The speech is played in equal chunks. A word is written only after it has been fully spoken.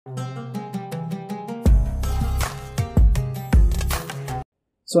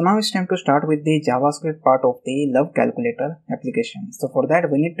So now it's time to start with the JavaScript part of the Love Calculator application. So for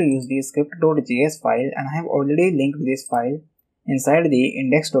that we need to use the script.js file, and I have already linked this file inside the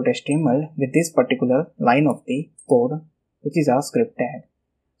index.html with this particular line of the code, which is our script tag.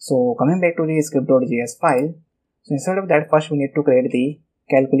 So coming back to the script.js file, so instead of that, first we need to create the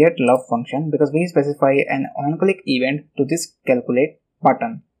calculate love function, because we specify an on-click event to this calculate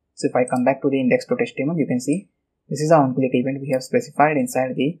button. So if I come back to the index.html, you can see this is our on-click event we have specified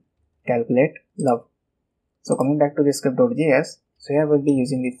inside the calculate love. So coming back to the script.js, so here we'll be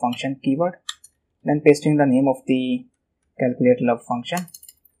using the function keyword, then pasting the name of the calculate love function.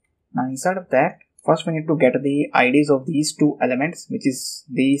 Now inside of that, first we need to get the IDs of these two elements, which is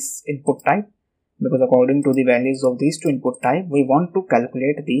this input type, because according to the values of these two input type, we want to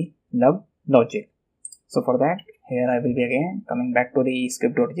calculate the love logic. So for that, here I will be again coming back to the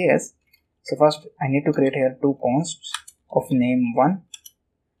script.js. So first I need to create here two consts of name1.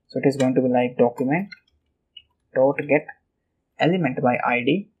 So it is going to be like document dot get element by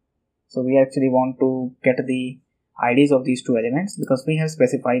id. So we actually want to get the IDs of these two elements because we have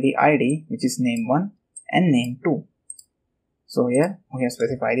specified the ID, which is name1 and name2. So here we have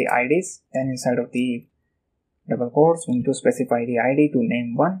specified the IDs, then inside of the double quotes we need to specify the ID to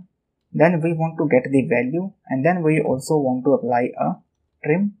name1, then we want to get the value, and then we also want to apply a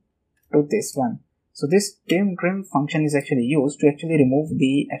trim to this one. So this trim function is actually used to actually remove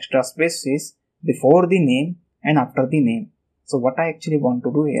the extra spaces before the name and after the name. So what I actually want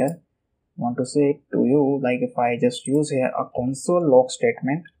to do here, want to say to you, like if I just use here a console log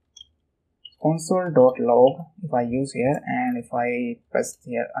statement, console.log if I use here, and if I press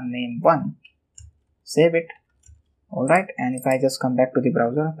here a name1, save it. Alright, and if I just come back to the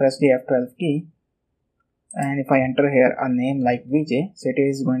browser, press the F12 key, and if I enter here a name like VJ, so it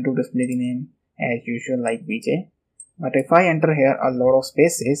is going to display the name as usual like VJ. But if I enter here a lot of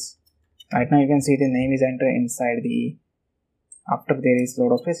spaces, right now you can see the name is entered inside the, after there is a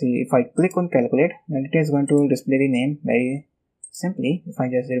lot of spaces. If I click on calculate, then it is going to display the name very simply. If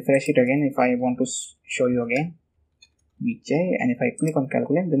I just refresh it again, if I want to show you again VJ, and if I click on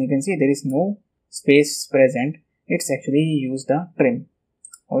calculate, then you can see there is no space present. It's actually used the trim.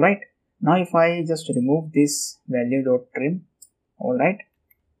 Alright, now if I just remove this value.trim, alright,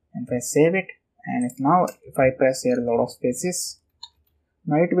 and if I save it, and if I press here a lot of spaces,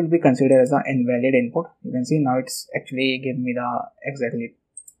 now it will be considered as an invalid input. You can see now it's actually give me the exactly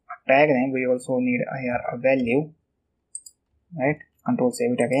tag name. We also need here a value, right? Control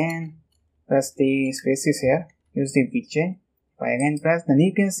save it again, press the spaces here, use the VJ. If I again press, then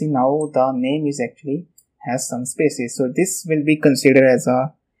you can see now the name is actually has some spaces. So this will be considered as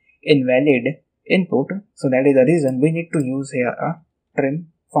a invalid input. So that is the reason we need to use here a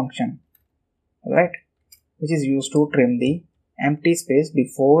trim function, right, which is used to trim the empty space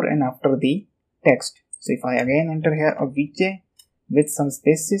before and after the text. So if I again enter here a VJ with some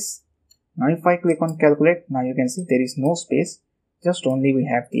spaces, now if I click on calculate, now you can see there is no space, just only we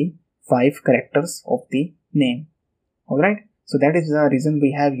have the 5 characters of the name. Alright, so that is the reason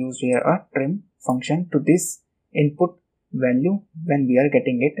we have used here a trim function to this input value when we are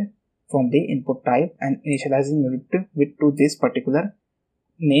getting it from the input type and initializing it with to this particular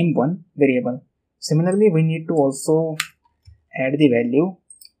name1 variable. Similarly, we need to also add the value,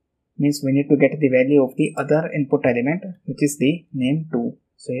 means we need to get the value of the other input element, which is the name2.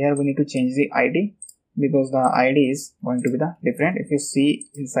 So here we need to change the ID because the ID is going to be the different. If you see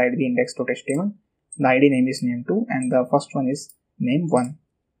inside the index.html, the ID name is name2 and the first one is name1.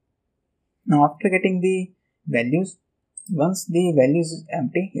 Now after getting the values, once the value is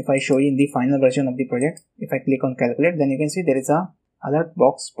empty, if I show you in the final version of the project, if I click on calculate, then you can see there is a alert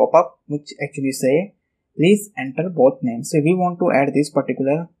box pop up which actually say please enter both names. So we want to add this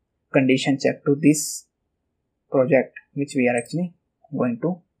particular condition check to this project which we are actually going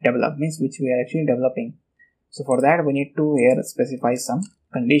to develop, means which we are actually developing. So for that we need to here specify some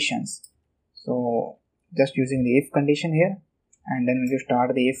conditions. So just using the if condition here, and then we will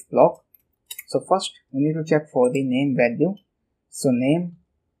start the if block. So first we need to check for the name value. So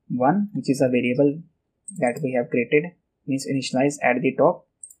name1, which is a variable that we have created, means initialize at the top.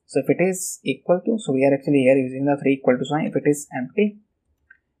 So if it is equal to, so we are actually here using the 3 equal to sign. If it is empty,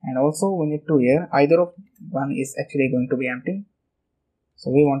 and also we need to here either of one is actually going to be empty. So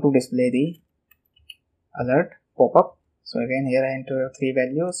we want to display the alert pop up. So again here I enter 3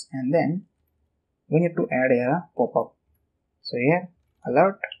 values, and then we need to add here a pop up. So here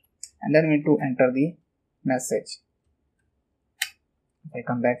alert, and then we need to enter the message. If I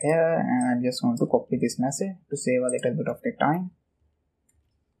come back here and I just want to copy this message to save a little bit of the time,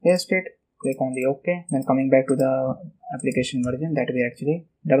 paste it, click on the OK. Then coming back to the application version that we are actually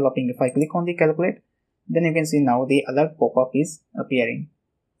developing, if I click on the calculate, then you can see now the alert pop-up is appearing.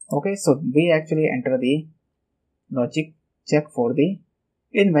 Okay, so we actually enter the logic check for the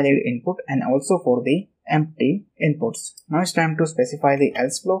invalid input and also for the empty inputs. Now it's time to specify the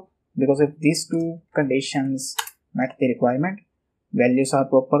else block, because if these two conditions met the requirement, values are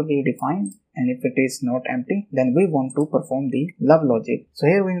properly defined, and if it is not empty, then we want to perform the love logic. So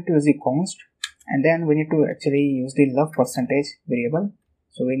here we need to use the const, and then we need to actually use the love percentage variable.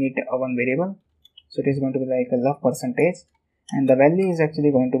 So we need one variable, so it is going to be like a love percentage, and the value is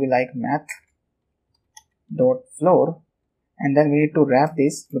actually going to be like math dot floor, and then we need to wrap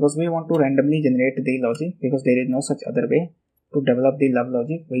this because we want to randomly generate the logic, because there is no such other way to develop the love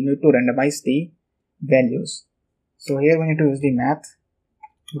logic. We need to randomize the values. So here we need to use the math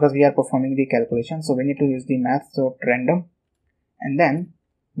because we are performing the calculation. So we need to use the math dot random, and then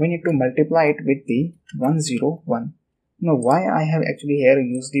we need to multiply it with the 101. Now why I have actually here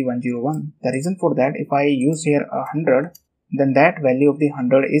used the 101? The reason for that, if I use here 100, then that value of the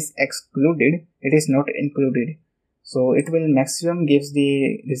 100 is excluded, it is not included. So it will maximum gives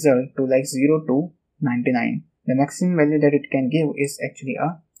the result to like 0 to 99. The maximum value that it can give is actually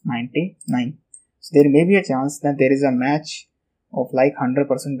a 99. So there may be a chance that there is a match of like 100%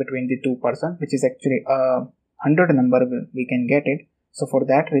 between the two person, which is actually a 100 number we can get it. So for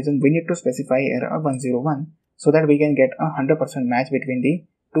that reason we need to specify here a 101, so that we can get a 100% match between the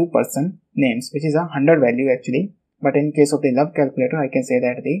two person names, which is a 100 value actually. But in case of the love calculator, I can say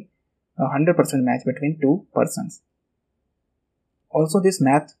that the 100% match between two persons. Also this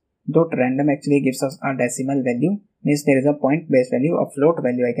math dot random actually gives us a decimal value, means there is a point based value, a float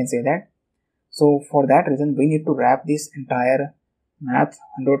value I can say that. So for that reason we need to wrap this entire math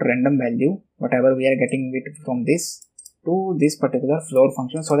dot random value, whatever we are getting it from this, to this particular floor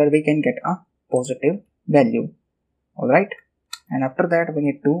function, so that we can get a positive value. Alright, and after that we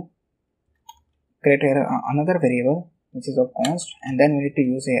need to create here another variable which is of const, and then we need to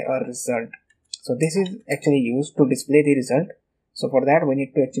use here a result. So this is actually used to display the result. So for that we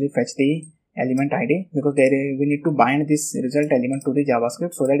need to actually fetch the element ID, because we need to bind this result element to the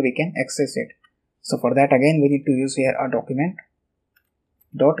JavaScript so that we can access it. So for that again we need to use here a document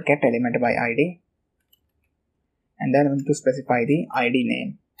dot get element by ID, and then we need to specify the ID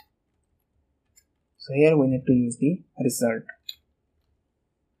name. So here we need to use the result.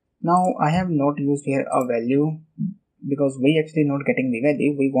 Now I have not used here a value because we actually not getting the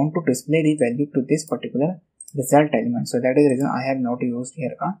value. We want to display the value to this particular result element. So that is the reason I have not used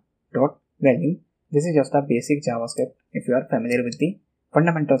here a dot value. This is just a basic JavaScript if you are familiar with the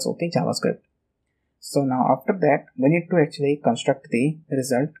fundamentals of the JavaScript. So now after that we need to actually construct the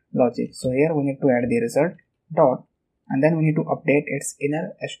result logic. So here we need to add the result dot, and then we need to update its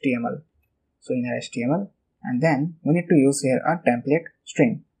inner HTML. So inner HTML, and then we need to use here a template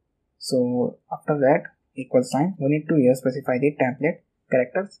string. So after that equal sign, we need to here specify the template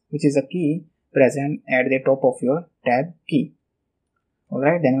characters, which is a key present at the top of your tab key.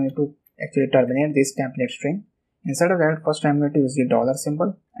 Alright, then we need to actually terminate this template string. Instead of that, first I'm going to use the dollar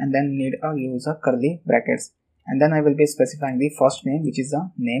symbol, and then use a curly brackets, and then I will be specifying the first name, which is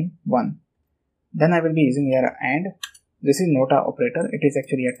a name1. Then I will be using here and. This is not a operator, it is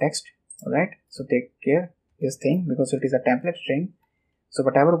actually a text. Alright, so take care this thing because it is a template string. So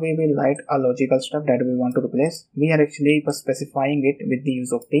whatever we will write a logical stuff that we want to replace, we are actually specifying it with the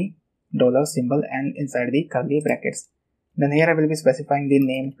use of the dollar symbol and inside the curly brackets. Then here I will be specifying the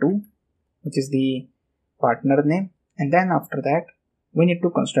name2, which is the partner name, and then after that we need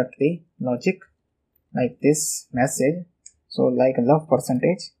to construct the logic like this message. So like love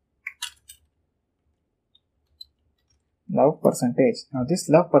percentage. Love percentage. Now this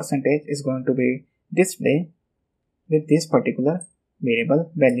love percentage is going to be displayed with this particular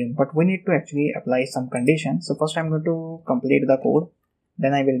variable value, but we need to actually apply some conditions. So first I'm going to complete the code,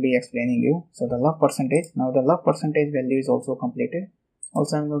 then I will be explaining you. So the love percentage, now the love percentage value is also completed.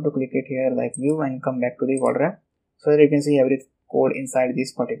 Also I'm going to click it here like view and come back to the word wrap, so that you can see every code inside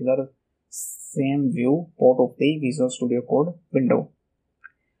this particular same view port of the Visual Studio Code window.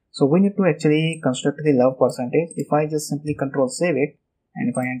 So we need to actually construct the love percentage. If I just simply control save it, and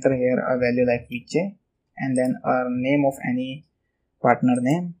if I enter here a value like Vijay and then a name of any partner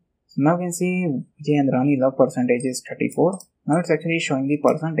name, so now you can see Vijay and Rani love percentage is 34. Now it's actually showing the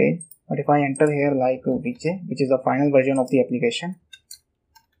percentage, but if I enter here like Vijay, which is the final version of the application,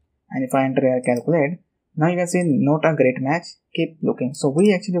 and if I enter here calculate, now you can see not a great match, keep looking. So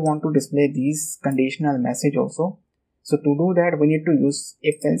we actually want to display these conditional message also. So to do that we need to use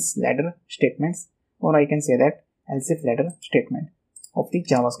if else ladder statements, or I can say that else if ladder statement. of the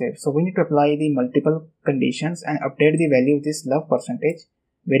JavaScript. So we need to apply the multiple conditions and update the value of this love percentage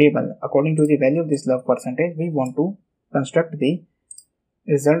variable. According to the value of this love percentage, we want to construct the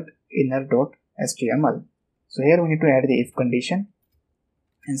result inner.html. So here we need to add the if condition.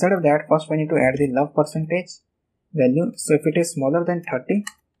 Instead of that, first we need to add the love percentage value. So if it is smaller than 30,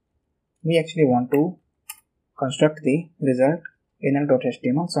 we actually want to construct the result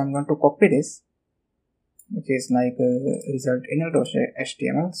inner.html. So I'm going to copy this, which is like result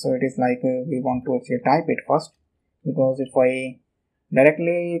inner.html. So it is like we want to actually type it first, because if I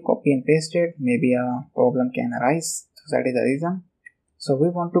directly copy and paste it, maybe a problem can arise. So that is the reason. So we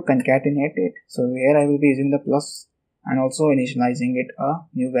want to concatenate it. So here I will be using the plus and also initializing it a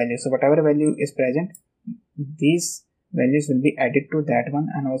new value. So whatever value is present, these values will be added to that one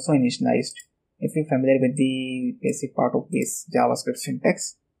and also initialized, if you're familiar with the basic part of this JavaScript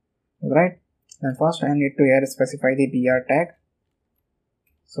syntax. Alright, then first I need to here specify the BR tag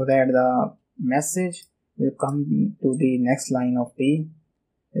so that the message will come to the next line of the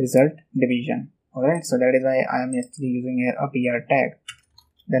result division. Alright, so that is why I am actually using here a BR tag.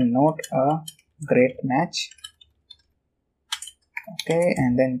 Then note a great match. Okay,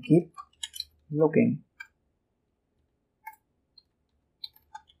 and then keep looking.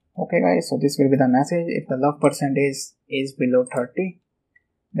 Okay guys, so this will be the message. If the love percentage is below 30,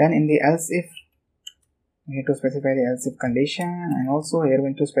 then in the else if, we need to specify the else if condition, and also here we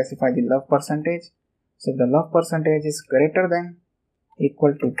need to specify the love percentage. So if the love percentage is greater than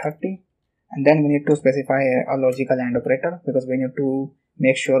equal to 30, and then we need to specify a logical AND operator, because we need to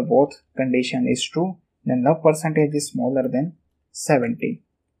make sure both condition is true. Then love percentage is smaller than 70.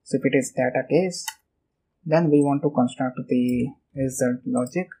 So if it is that a case, then we want to construct the result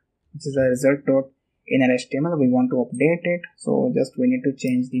logic, which is a result.inner.html. We want to update it. So just we need to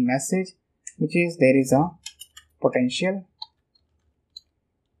change the message, which is there is a potential,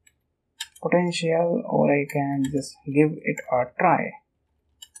 or I can just give it a try.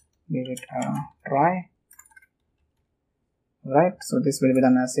 Right, so this will be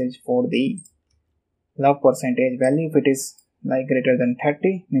the message for the love percentage value. If it is like greater than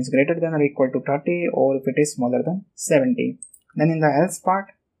 30, means greater than or equal to 30, or if it is smaller than 70. Then in the else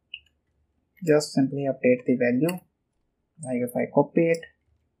part, just simply update the value, like if I copy it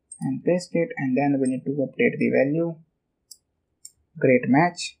and paste it, and then we need to update the value great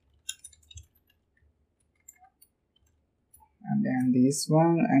match, and then this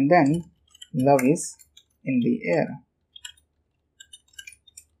one, and then love is in the air.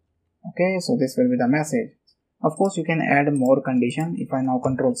 Okay, so this will be the message. Of course you can add more condition. If I now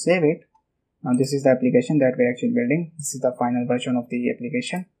control save it, now this is the application that we're actually building. This is the final version of the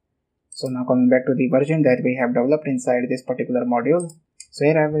application. So now coming back to the version that we have developed inside this particular module. So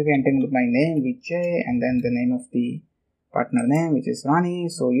here I will be entering my name Vijay, and then the name of the partner name, which is Rani.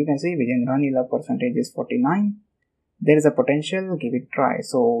 So you can see Vijay and Rani love percentage is 49. There is a potential, give it try.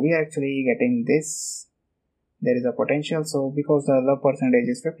 So we are actually getting this. There is a potential, so because the love percentage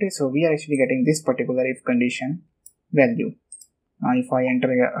is 50, so we are actually getting this particular if condition value. Now if I enter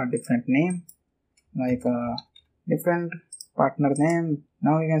a different name, like a different partner name,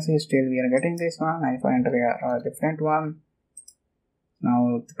 now you can see still we are getting this one. And if I enter a different one,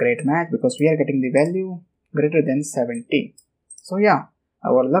 now great match, because we are getting the value greater than 70. So yeah,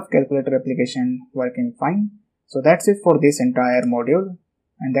 our love calculator application working fine. So that's it for this entire module.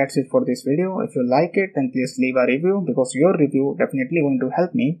 And that's it for this video. If you like it, then please leave a review, because your review definitely going to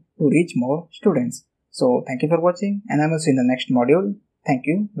help me to reach more students. So thank you for watching, and I will see you in the next module. Thank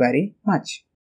you very much.